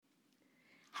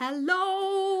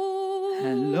Hello!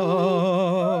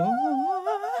 Hello!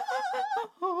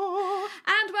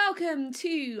 And welcome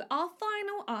to our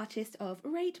final artist of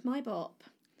Rate My Bop.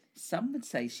 Some would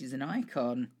say she's an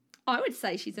icon. I would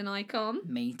say she's an icon.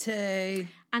 Me too.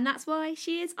 And that's why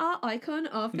she is our icon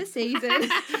of the season.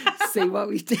 See what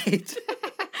we did?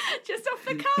 Just off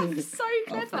the cuff. So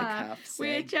clever. Off the cuff,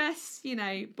 We're just,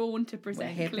 born to present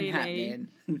We're hip clearly. and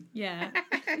happening. Yeah.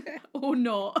 Or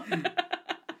not.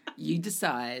 You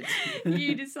decide.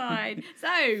 You decide.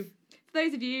 So, for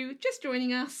those of you just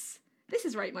joining us, this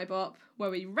is Rate My Bop, where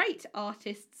we rate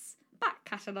artists' back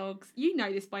catalogues. You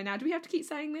know this by now. Do we have to keep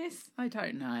saying this? I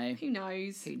don't know. Who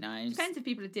knows? Who knows? Depends if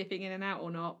people are dipping in and out or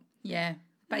not. Yeah.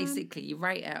 Basically, you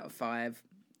rate out of 5.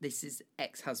 This is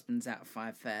ex-husbands out of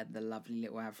 5 for the lovely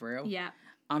little Avril. Yeah.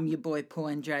 I'm your boy Paul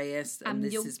Andreas, and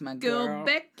this is my girl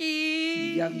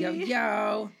Becky. Yo, yo,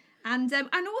 yo. And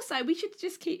also, we should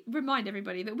just remind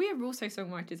everybody that we are also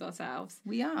songwriters ourselves.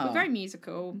 We are. We're very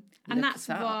musical. And that's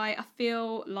why I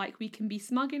feel like we can be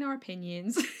smug in our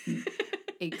opinions.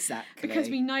 Exactly.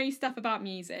 Because we know stuff about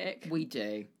music. We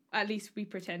do. At least we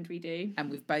pretend we do.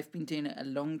 And we've both been doing it a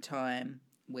long time,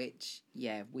 which,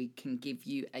 we can give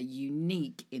you a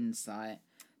unique insight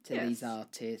to these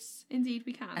artists. Indeed,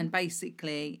 we can. And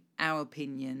basically, our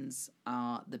opinions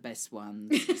are the best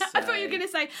ones. I thought you were going to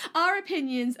say, our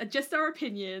opinions are just our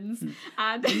opinions.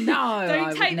 And no,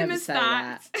 don't take them as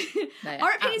facts.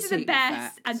 Our opinions are the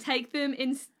best, facts. and take them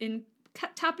in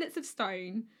tablets of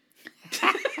stone.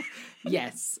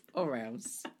 Yes, or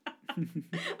else.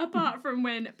 Apart from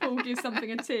when Paul gives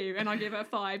something a 2 and I give it a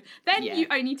 5. Then you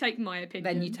only take my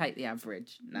opinion. Then you take the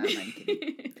average. No, thank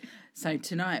you. So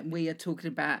tonight we are talking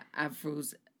about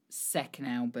Avril's second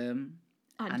album,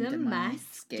 Under My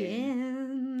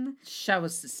Skin. Show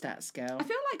us the stats, girl. I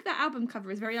feel like that album cover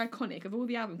is very iconic. Of all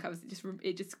the album covers,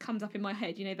 it just comes up in my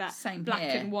head. You know, that Same black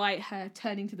here. and white, her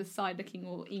turning to the side looking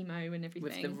all emo and everything.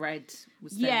 With the red...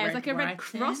 it's like a red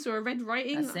cross or a red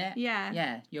writing. That's it. Yeah.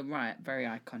 Yeah, you're right. Very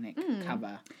iconic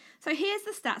cover. So here's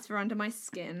the stats for Under My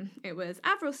Skin. It was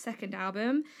Avril's second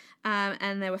album,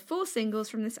 and there were 4 singles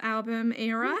from this album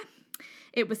era.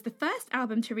 It was the first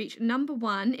album to reach number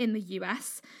 1 in the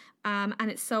US,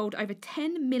 and it sold over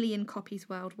 10 million copies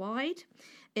worldwide.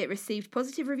 It received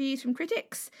positive reviews from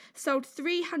critics, sold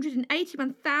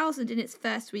 381,000 in its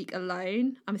first week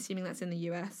alone. I'm assuming that's in the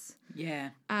US.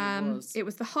 Yeah, It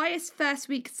was the highest first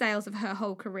week sales of her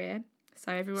whole career.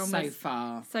 So everyone so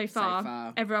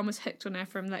far, everyone was hooked on her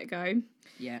from Let Go.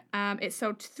 Yeah. It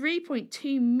sold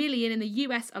 3.2 million in the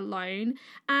US alone,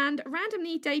 and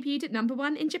randomly debuted at number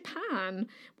 1 in Japan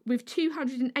with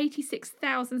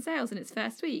 286,000 sales in its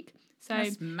first week. So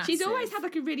she's always had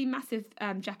like a really massive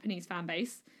Japanese fan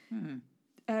base.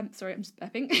 Sorry, I'm just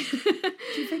burping. Do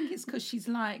you think it's because she's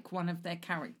like one of their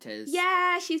characters?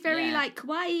 Yeah, she's very like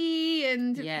kawaii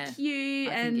and cute,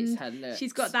 I and think it's her looks.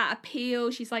 She's got that appeal.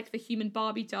 She's like the human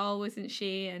Barbie doll, isn't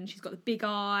she? And she's got the big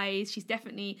eyes. She's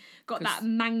definitely got that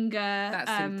manga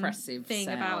impressive thing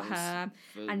about her.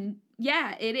 And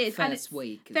it is. First and it's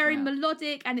week very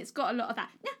melodic, and it's got a lot of that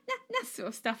sort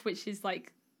of stuff, which is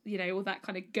like, all that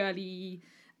kind of girly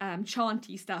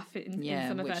chanty stuff in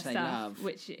some of her stuff,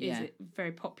 which is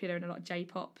very popular in a lot of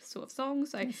J-pop sort of songs.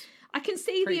 So I can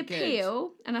see the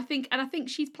appeal, and I think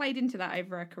she's played into that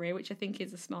over her career, which I think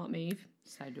is a smart move.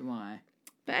 So do I.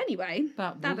 But anyway,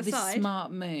 will this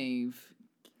smart move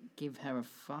give her a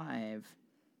 5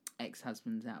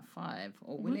 ex-husbands out of 5,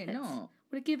 or will it not?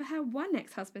 Will it give her 1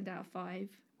 ex-husband out of 5?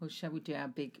 Well, shall we do our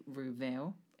big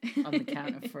reveal? On the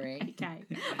count of 3. Okay.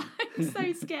 I'm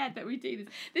so scared that we do this.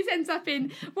 This ends up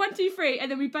in 1, 2, 3, and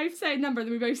then we both say a number and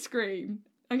then we both scream.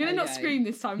 I'm going to not scream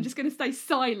this time. I'm just going to stay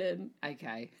silent.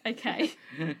 Okay.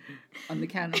 On the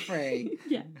count of 3.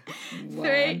 Yeah. 1.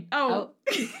 3. Oh.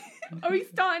 Are we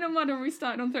starting on 1 or are we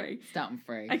starting on 3? Start on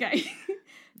 3. Okay.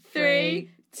 3,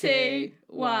 2,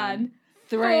 1.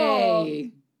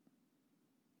 3.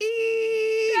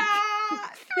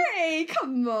 3.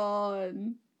 Come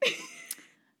on.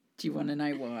 Do you want to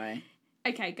know why?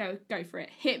 Okay, go for it.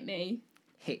 Hit me.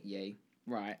 Hit you.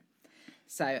 Right.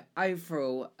 So,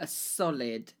 overall, a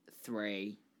solid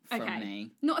 3 from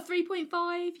me. Not a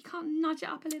 3.5? You can't nudge it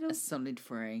up a little? A solid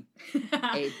 3.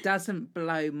 It doesn't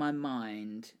blow my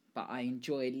mind, but I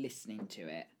enjoy listening to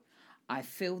it. I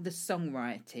feel the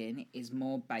songwriting is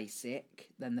more basic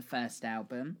than the first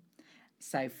album.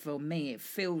 So, for me, it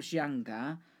feels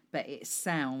younger, but it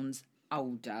sounds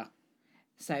older.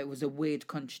 So it was a weird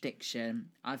contradiction.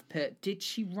 I've put, did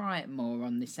she write more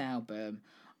on this album?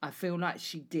 I feel like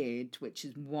she did, which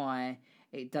is why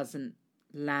it doesn't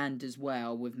land as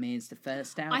well with me as the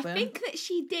first album. I think that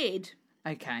she did.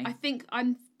 Okay. I think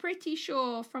I'm pretty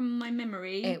sure from my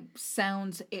memory. It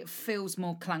feels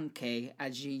more clunky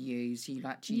as you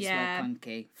like to use the word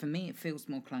clunky. For me, it feels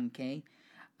more clunky.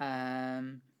 Yeah,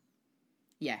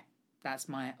 that's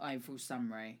my overall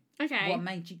summary. Okay. What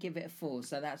made you give it a 4?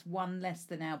 So that's one less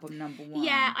than album number 1.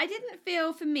 Yeah, I didn't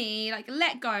feel, for me, like,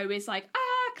 Let Go is like,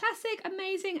 classic,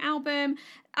 amazing album.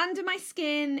 Under My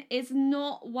Skin is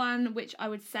not one which I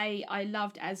would say I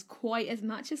loved as quite as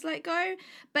much as Let Go.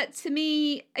 But to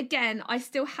me, again, I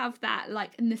still have that,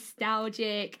 like,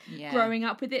 nostalgic, growing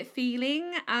up with it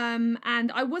feeling.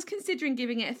 And I was considering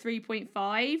giving it a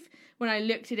 3.5 when I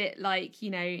looked at it, like,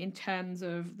 you know, in terms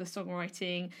of the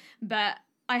songwriting. But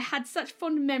I had such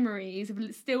fond memories of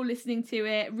still listening to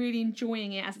it, really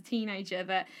enjoying it as a teenager,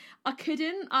 that I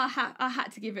couldn't. I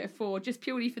had to give it a 4, just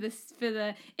purely for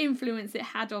the influence it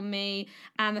had on me,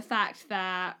 and the fact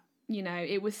that, you know,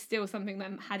 it was still something that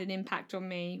had an impact on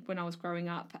me when I was growing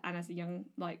up and as a young,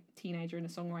 like, teenager and a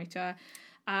songwriter.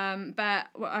 But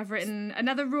I've written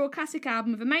another raw classic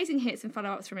album with amazing hits and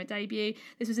follow-ups from a debut.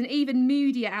 This was an even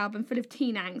moodier album full of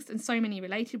teen angst, and so many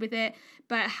related with it,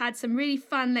 but it had some really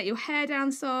fun Let Your Hair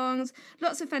Down songs,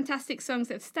 lots of fantastic songs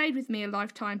that have stayed with me a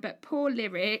lifetime, but poor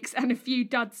lyrics and a few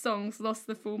dud songs lost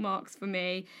the full marks for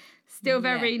me. Still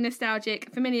very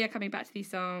nostalgic, familiar coming back to these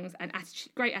songs, and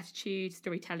great attitude,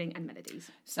 storytelling and melodies.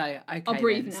 So, okay, I'll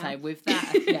breathe now. So with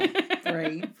that,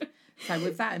 breathe. So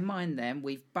with that in mind then,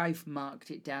 we've both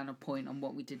marked it down a point on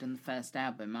what we did on the first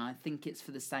album. I think it's for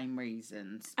the same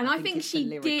reasons. And I think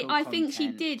she did. I think she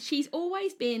did. She's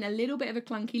always been a little bit of a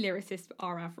clunky lyricist,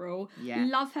 our Avril. Yeah.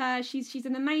 Love her. She's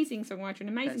an amazing songwriter, an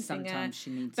amazing singer. Sometimes she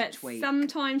needs a tweak. But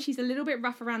sometimes she's a little bit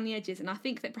rough around the edges. And I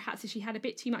think that perhaps if she had a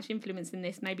bit too much influence in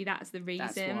this, maybe that's the reason.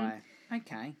 That's why.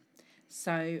 Okay.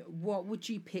 So, what would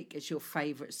you pick as your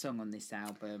favourite song on this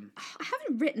album? I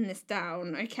haven't written this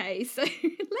down, okay, so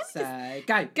let's go.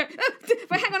 Wait,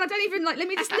 hang on, I don't even, like, let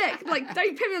me just look. Like,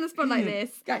 don't put me on the spot like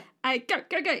this. Go. Go.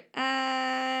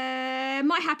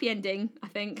 My Happy Ending, I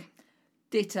think.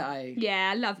 Ditto.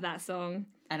 Yeah, I love that song.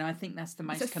 And I think that's the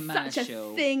most commercial. Such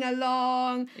a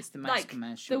sing-along. It's the most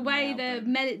commercial. The way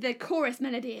the chorus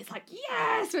melody is like,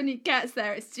 yes, when it gets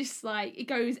there, it's just like, it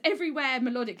goes everywhere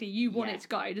melodically you want it to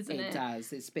go, doesn't it? It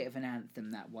does. It's a bit of an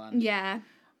anthem, that one. Yeah.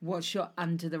 What's your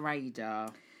under the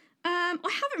radar? I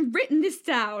haven't written this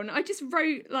down. I just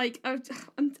wrote, like,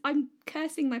 I'm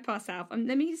cursing my past self.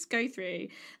 Let me just go through.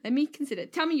 Let me consider.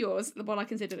 Tell me yours while I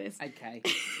consider this. Okay.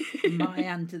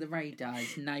 My under the radar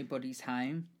is Nobody's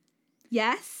Home.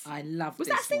 Yes. I love this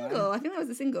one. Was that a single? I think that was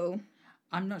a single.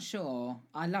 I'm not sure.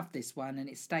 I love this one, and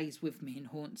it stays with me and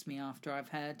haunts me after I've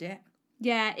heard it.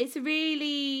 Yeah, it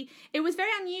was very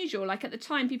unusual. Like, at the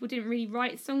time, people didn't really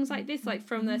write songs like this, like,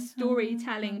 from the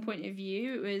storytelling point of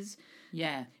view. It was...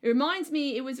 Yeah. It reminds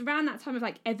me, it was around that time of,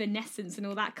 like, Evanescence and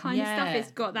all that kind of stuff.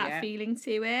 It's got that feeling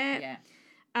to it. Yeah.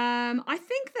 I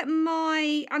think that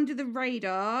my under the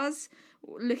radars,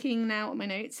 looking now at my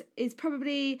notes, is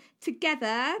probably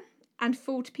Together and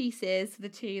Fall to Pieces, the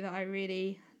two that I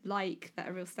really like, that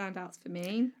are real standouts for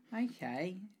me.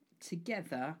 Okay.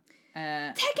 Together.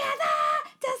 Together!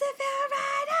 Does it feel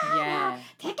right? Yeah.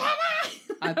 Together!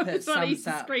 I put sums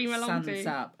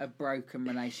up a broken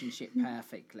relationship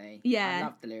perfectly. Yeah. I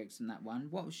love the lyrics in that one.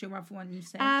 What was your other one you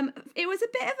said? It was a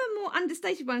bit of a more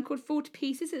understated one called Fall to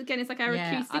Pieces. Again, it's like our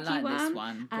acoustic one. I like this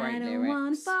one. Great I don't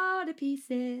want to fall to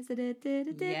pieces. I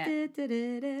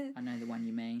know the one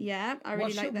you mean. Yeah, I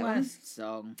really like that one. What's your worst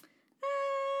song?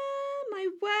 My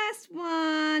worst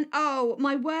one. Oh,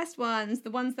 my worst ones,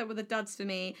 the ones that were the duds for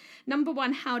me. Number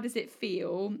one, How Does It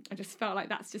Feel? I just felt like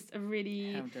that's just a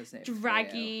really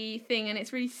draggy thing, and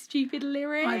it's really stupid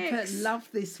lyrics. I love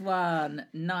this one.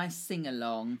 Nice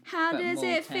sing-along. How does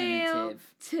it feel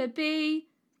to be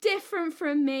different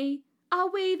from me? Are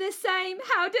we the same?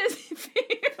 How does it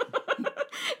feel?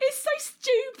 It's so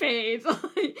stupid.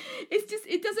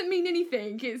 It doesn't mean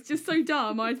anything. It's just so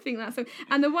dumb. I think that's so.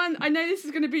 And the one, I know this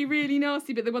is going to be really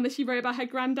nasty, but the one that she wrote about her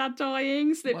granddad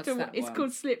dying, it's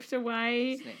called Slipped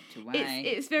Away. Slipped Away.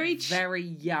 It's very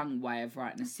young way of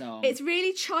writing a song. It's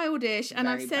really childish, and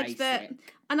I've said basic. that.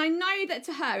 And I know that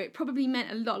to her, it probably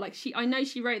meant a lot. Like, I know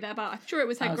she wrote that about, I'm sure it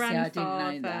was her grandfather.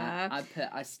 I didn't know that.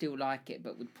 I still like it,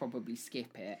 but would probably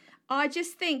skip it. I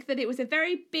just think that it was a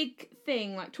very big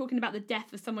thing, like talking about the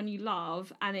death of someone you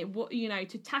love, and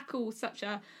to tackle such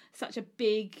a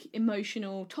big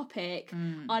emotional topic.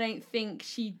 I don't think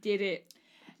she did it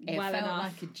well enough. It felt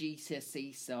like a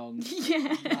GCSE song.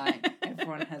 Yeah, like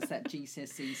everyone has that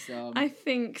GCSE song. I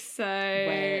think so.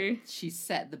 Where she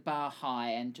set the bar high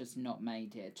and just not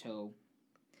made it at all.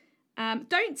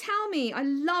 Don't Tell Me. I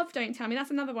love Don't Tell Me.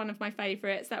 That's another one of my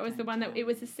favourites. That was the one that it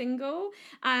was a single,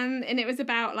 and it was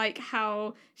about like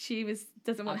how she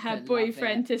doesn't want her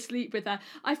boyfriend to sleep with her.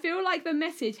 I feel like the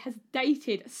message has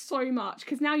dated so much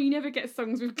because now you never get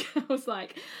songs with girls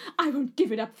like, I won't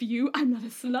give it up for you, I'm not a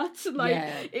slut.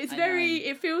 Like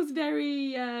it feels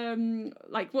very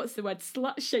like, what's the word,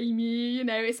 slut shamey, you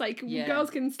know. It's like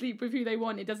girls can sleep with who they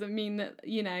want. It doesn't mean that,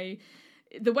 you know,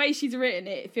 the way she's written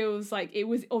it feels like it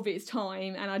was of its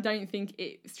time, and I don't think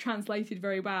it's translated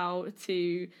very well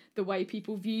to the way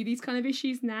people view these kind of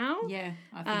issues now. Yeah,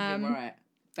 I think you're right.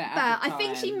 But I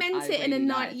think she meant it in a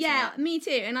nice... Yeah, me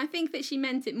too. And I think that she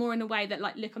meant it more in a way that,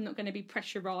 like, look, I'm not going to be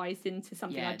pressurised into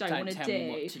something I don't want to do. Tell me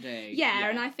what to do. Yeah,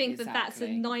 and I think that's a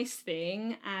nice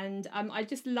thing. And I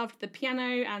just loved the piano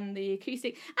and the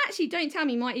acoustic. Actually, Don't Tell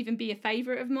Me might even be a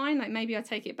favourite of mine. Like, maybe I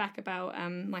take it back about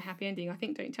my happy ending. I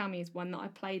think Don't Tell Me is one that I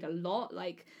played a lot.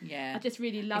 Like, I just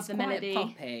really love the melody. It's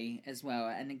quite poppy as well.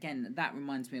 And again, that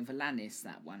reminds me of Alanis,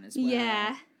 that one as well.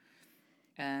 Yeah.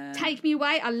 Take Me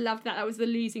Away, I loved that. That was the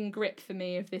losing grip for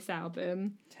me of this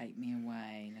album. Take Me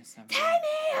Away. Let's have Take Me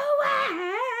Away.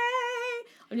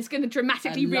 I'm just going to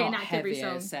dramatically reenact every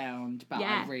song. Sound, but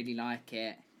I really like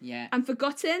it. Yeah. And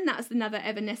Forgotten, that's another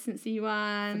Evanescence-y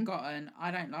one. Forgotten,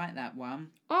 I don't like that one.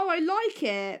 Oh, I like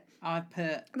it. I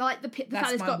put... Like the fact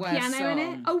that it's got piano song. in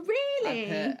it. Oh,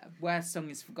 really? I put, worst song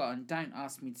is Forgotten. Don't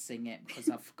ask me to sing it because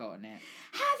I've forgotten it.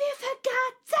 Have you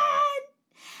forgotten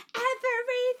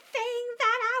everything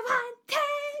that I wanted?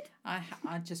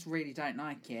 I just really don't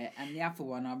like it. And the other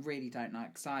one I really don't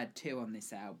like, because I had 2 on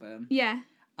this album. Yeah.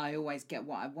 I Always Get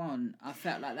What I Want. I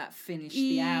felt like that finished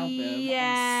the album on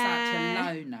such a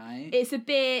low note. It's a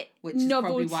bit which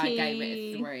novelty. Is probably why I gave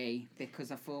it a 3,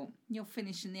 because I thought, you're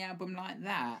finishing the album like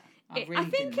that. I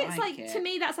think it's like, to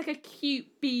me, that's like a cute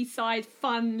B-side,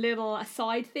 fun little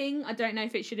aside thing. I don't know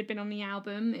if it should have been on the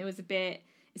album. It's a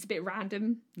bit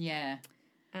random. Yeah.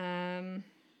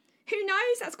 Who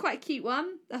knows? That's quite a cute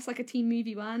one. That's like a teen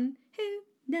movie one. Who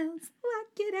knows what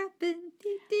could happen?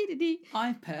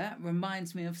 I put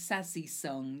reminds me of Sassy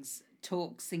songs.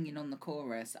 Talk singing on the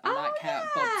chorus. I like how it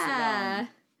bobs along.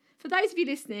 For those of you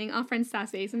listening, our friend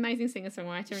Sassy is an amazing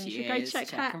singer-songwriter, and you should go check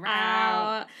her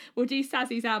out. We'll do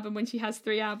Sassy's album when she has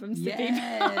 3 albums to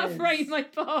be Praise My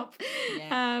Pop.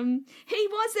 Yeah. He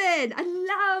wasn't.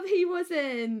 I love He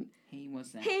Wasn't. He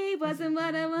wasn't. He wasn't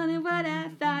what I wanted, what I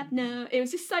thought. No, it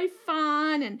was just so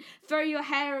fun, and throw your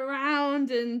hair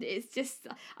around, and it's just,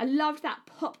 I loved that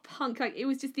pop punk. Like, it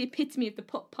was just the epitome of the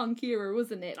pop punk era,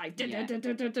 wasn't it? Like,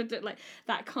 like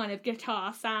that kind of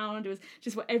guitar sound. It was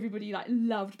just what everybody like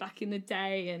loved back in the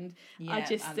day, and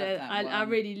I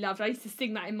really loved. I used to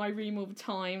sing that in my room all the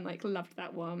time. Like, loved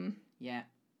that one. Yeah.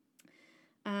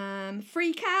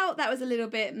 Freak Out, that was a little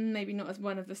bit maybe not as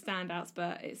one of the standouts,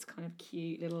 but it's kind of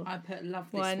cute little. I put love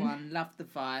this one, love the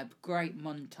vibe, great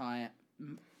montage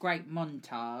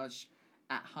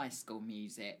at High School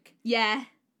Music. Yeah,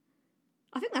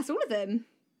 I think that's all of them.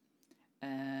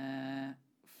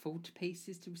 40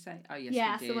 Pieces, did we say? Oh yes,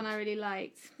 yeah, that's the one I really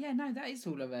liked. Yeah, no, that is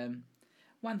all of them.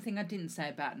 One thing I didn't say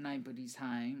about Nobody's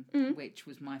Home, which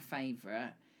was my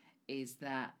favourite, is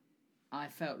that I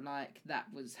felt like that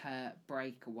was her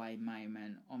breakaway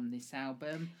moment on this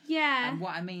album. Yeah. And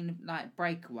what I mean, like,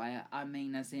 breakaway, I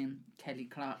mean as in Kelly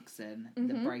Clarkson,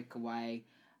 the breakaway.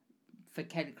 For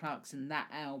Kelly Clarkson, that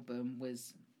album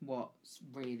was what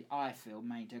really, I feel,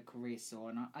 made her career soar.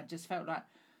 And I just felt like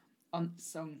on the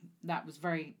song, that was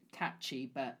very catchy,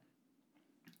 but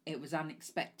it was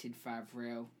unexpected for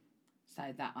Avril. So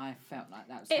that I felt like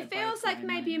that was. It feels like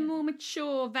maybe a more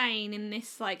mature vein in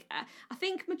this. Like I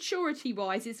think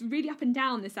maturity-wise, it's really up and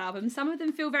down this album. Some of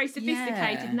them feel very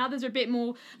sophisticated, and others are a bit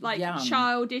more like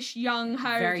childish, young,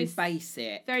 very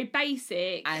basic, very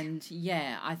basic. And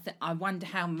I wonder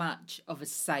how much of a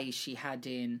say she had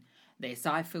in this.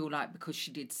 I feel like because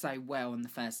she did so well on the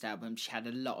first album, she had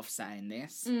a lot of say in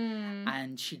this,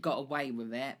 and she got away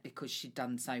with it because she'd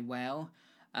done so well.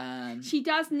 She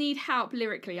does need help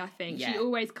lyrically, I think. She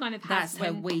always kind of has. That's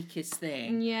her weakest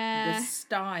thing. Yeah. The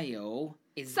style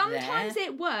is sometimes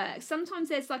it works. Sometimes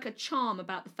there's like a charm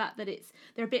about the fact that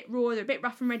they're a bit raw, they're a bit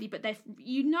rough and ready, but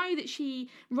you know that she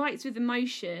writes with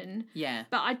emotion. Yeah.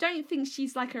 But I don't think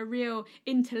she's like a real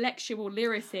intellectual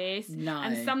lyricist. No.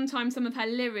 And sometimes some of her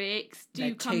lyrics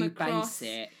do come across.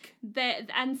 Basic.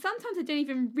 and sometimes they don't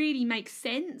even really make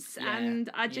sense,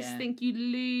 and I just think you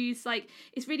lose, like,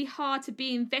 it's really hard to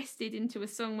be invested into a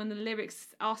song when the lyrics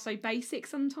are so basic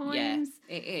sometimes.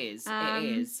 Yeah, it is. It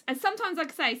is. And sometimes, like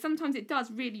I say, sometimes it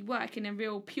does really work in a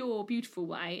real pure, beautiful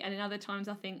way, and in other times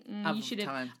I think you should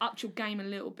have upped your game a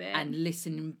little bit. And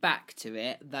listening back to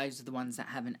it, those are the ones that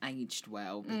haven't aged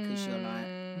well, because you're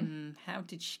like, how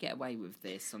did she get away with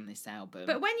this on this album?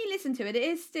 But when you listen to it, it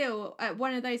is still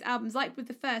one of those albums, like with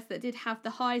the first, that did have the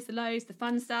highs, the lows, the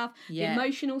fun stuff, the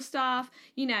emotional stuff.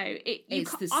 You know,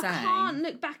 it's the same. I can't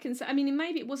look back and say, I mean,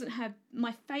 maybe it wasn't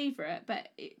my favourite, but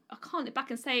I can't look back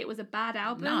and say it was a bad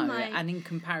album. No, like, and in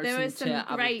comparison there were some to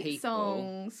great other people,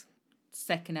 songs.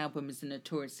 Second album is a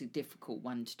notoriously difficult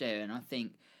one to do, and I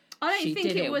think I don't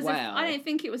think it was well. I don't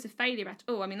think it was a failure at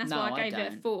all. I mean, that's why I gave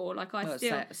it a 4. Like,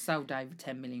 it sold over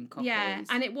 10 million copies. Yeah,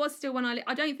 and it was still when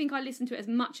I don't think I listened to it as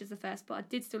much as the first, but I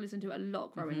did still listen to it a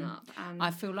lot growing up. And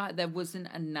I feel like there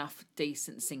wasn't enough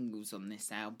decent singles on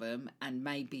this album, and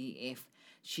maybe if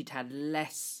she'd had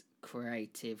less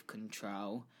creative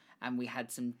control and we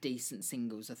had some decent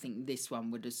singles, I think this one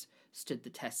would have stood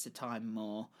the test of time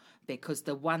more, because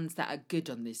the ones that are good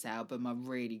on this album are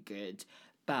really good.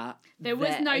 But there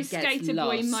was no skater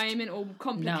boy moment or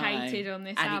complicated on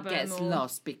this album. And it gets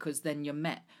lost because then you're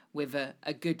met with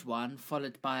a good one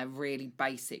followed by a really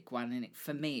basic one. And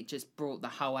for me, it just brought the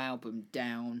whole album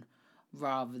down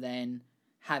rather than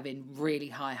having really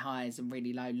high highs and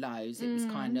really low lows. It was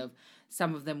kind of,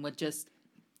 some of them were just,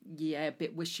 a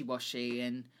bit wishy-washy,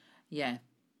 and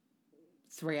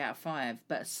 3 out of 5,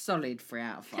 but a solid 3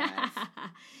 out of 5.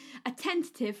 A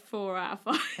tentative 4 out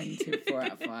of 5. Tentative 4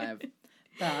 out of 5.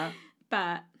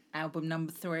 But album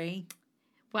number 3.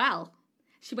 Well,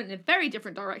 she went in a very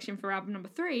different direction for album number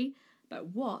 3. But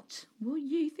what will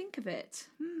you think of it?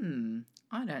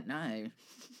 I don't know.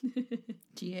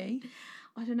 Do you?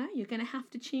 I don't know. You're going to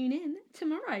have to tune in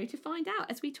tomorrow to find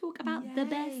out as we talk about the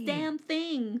best damn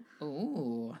thing.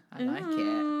 Oh, I like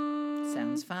it.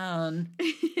 Sounds fun.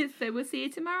 So we'll see you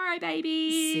tomorrow,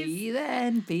 babies. See you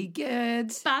then. Be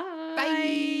good. Bye.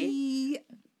 Bye.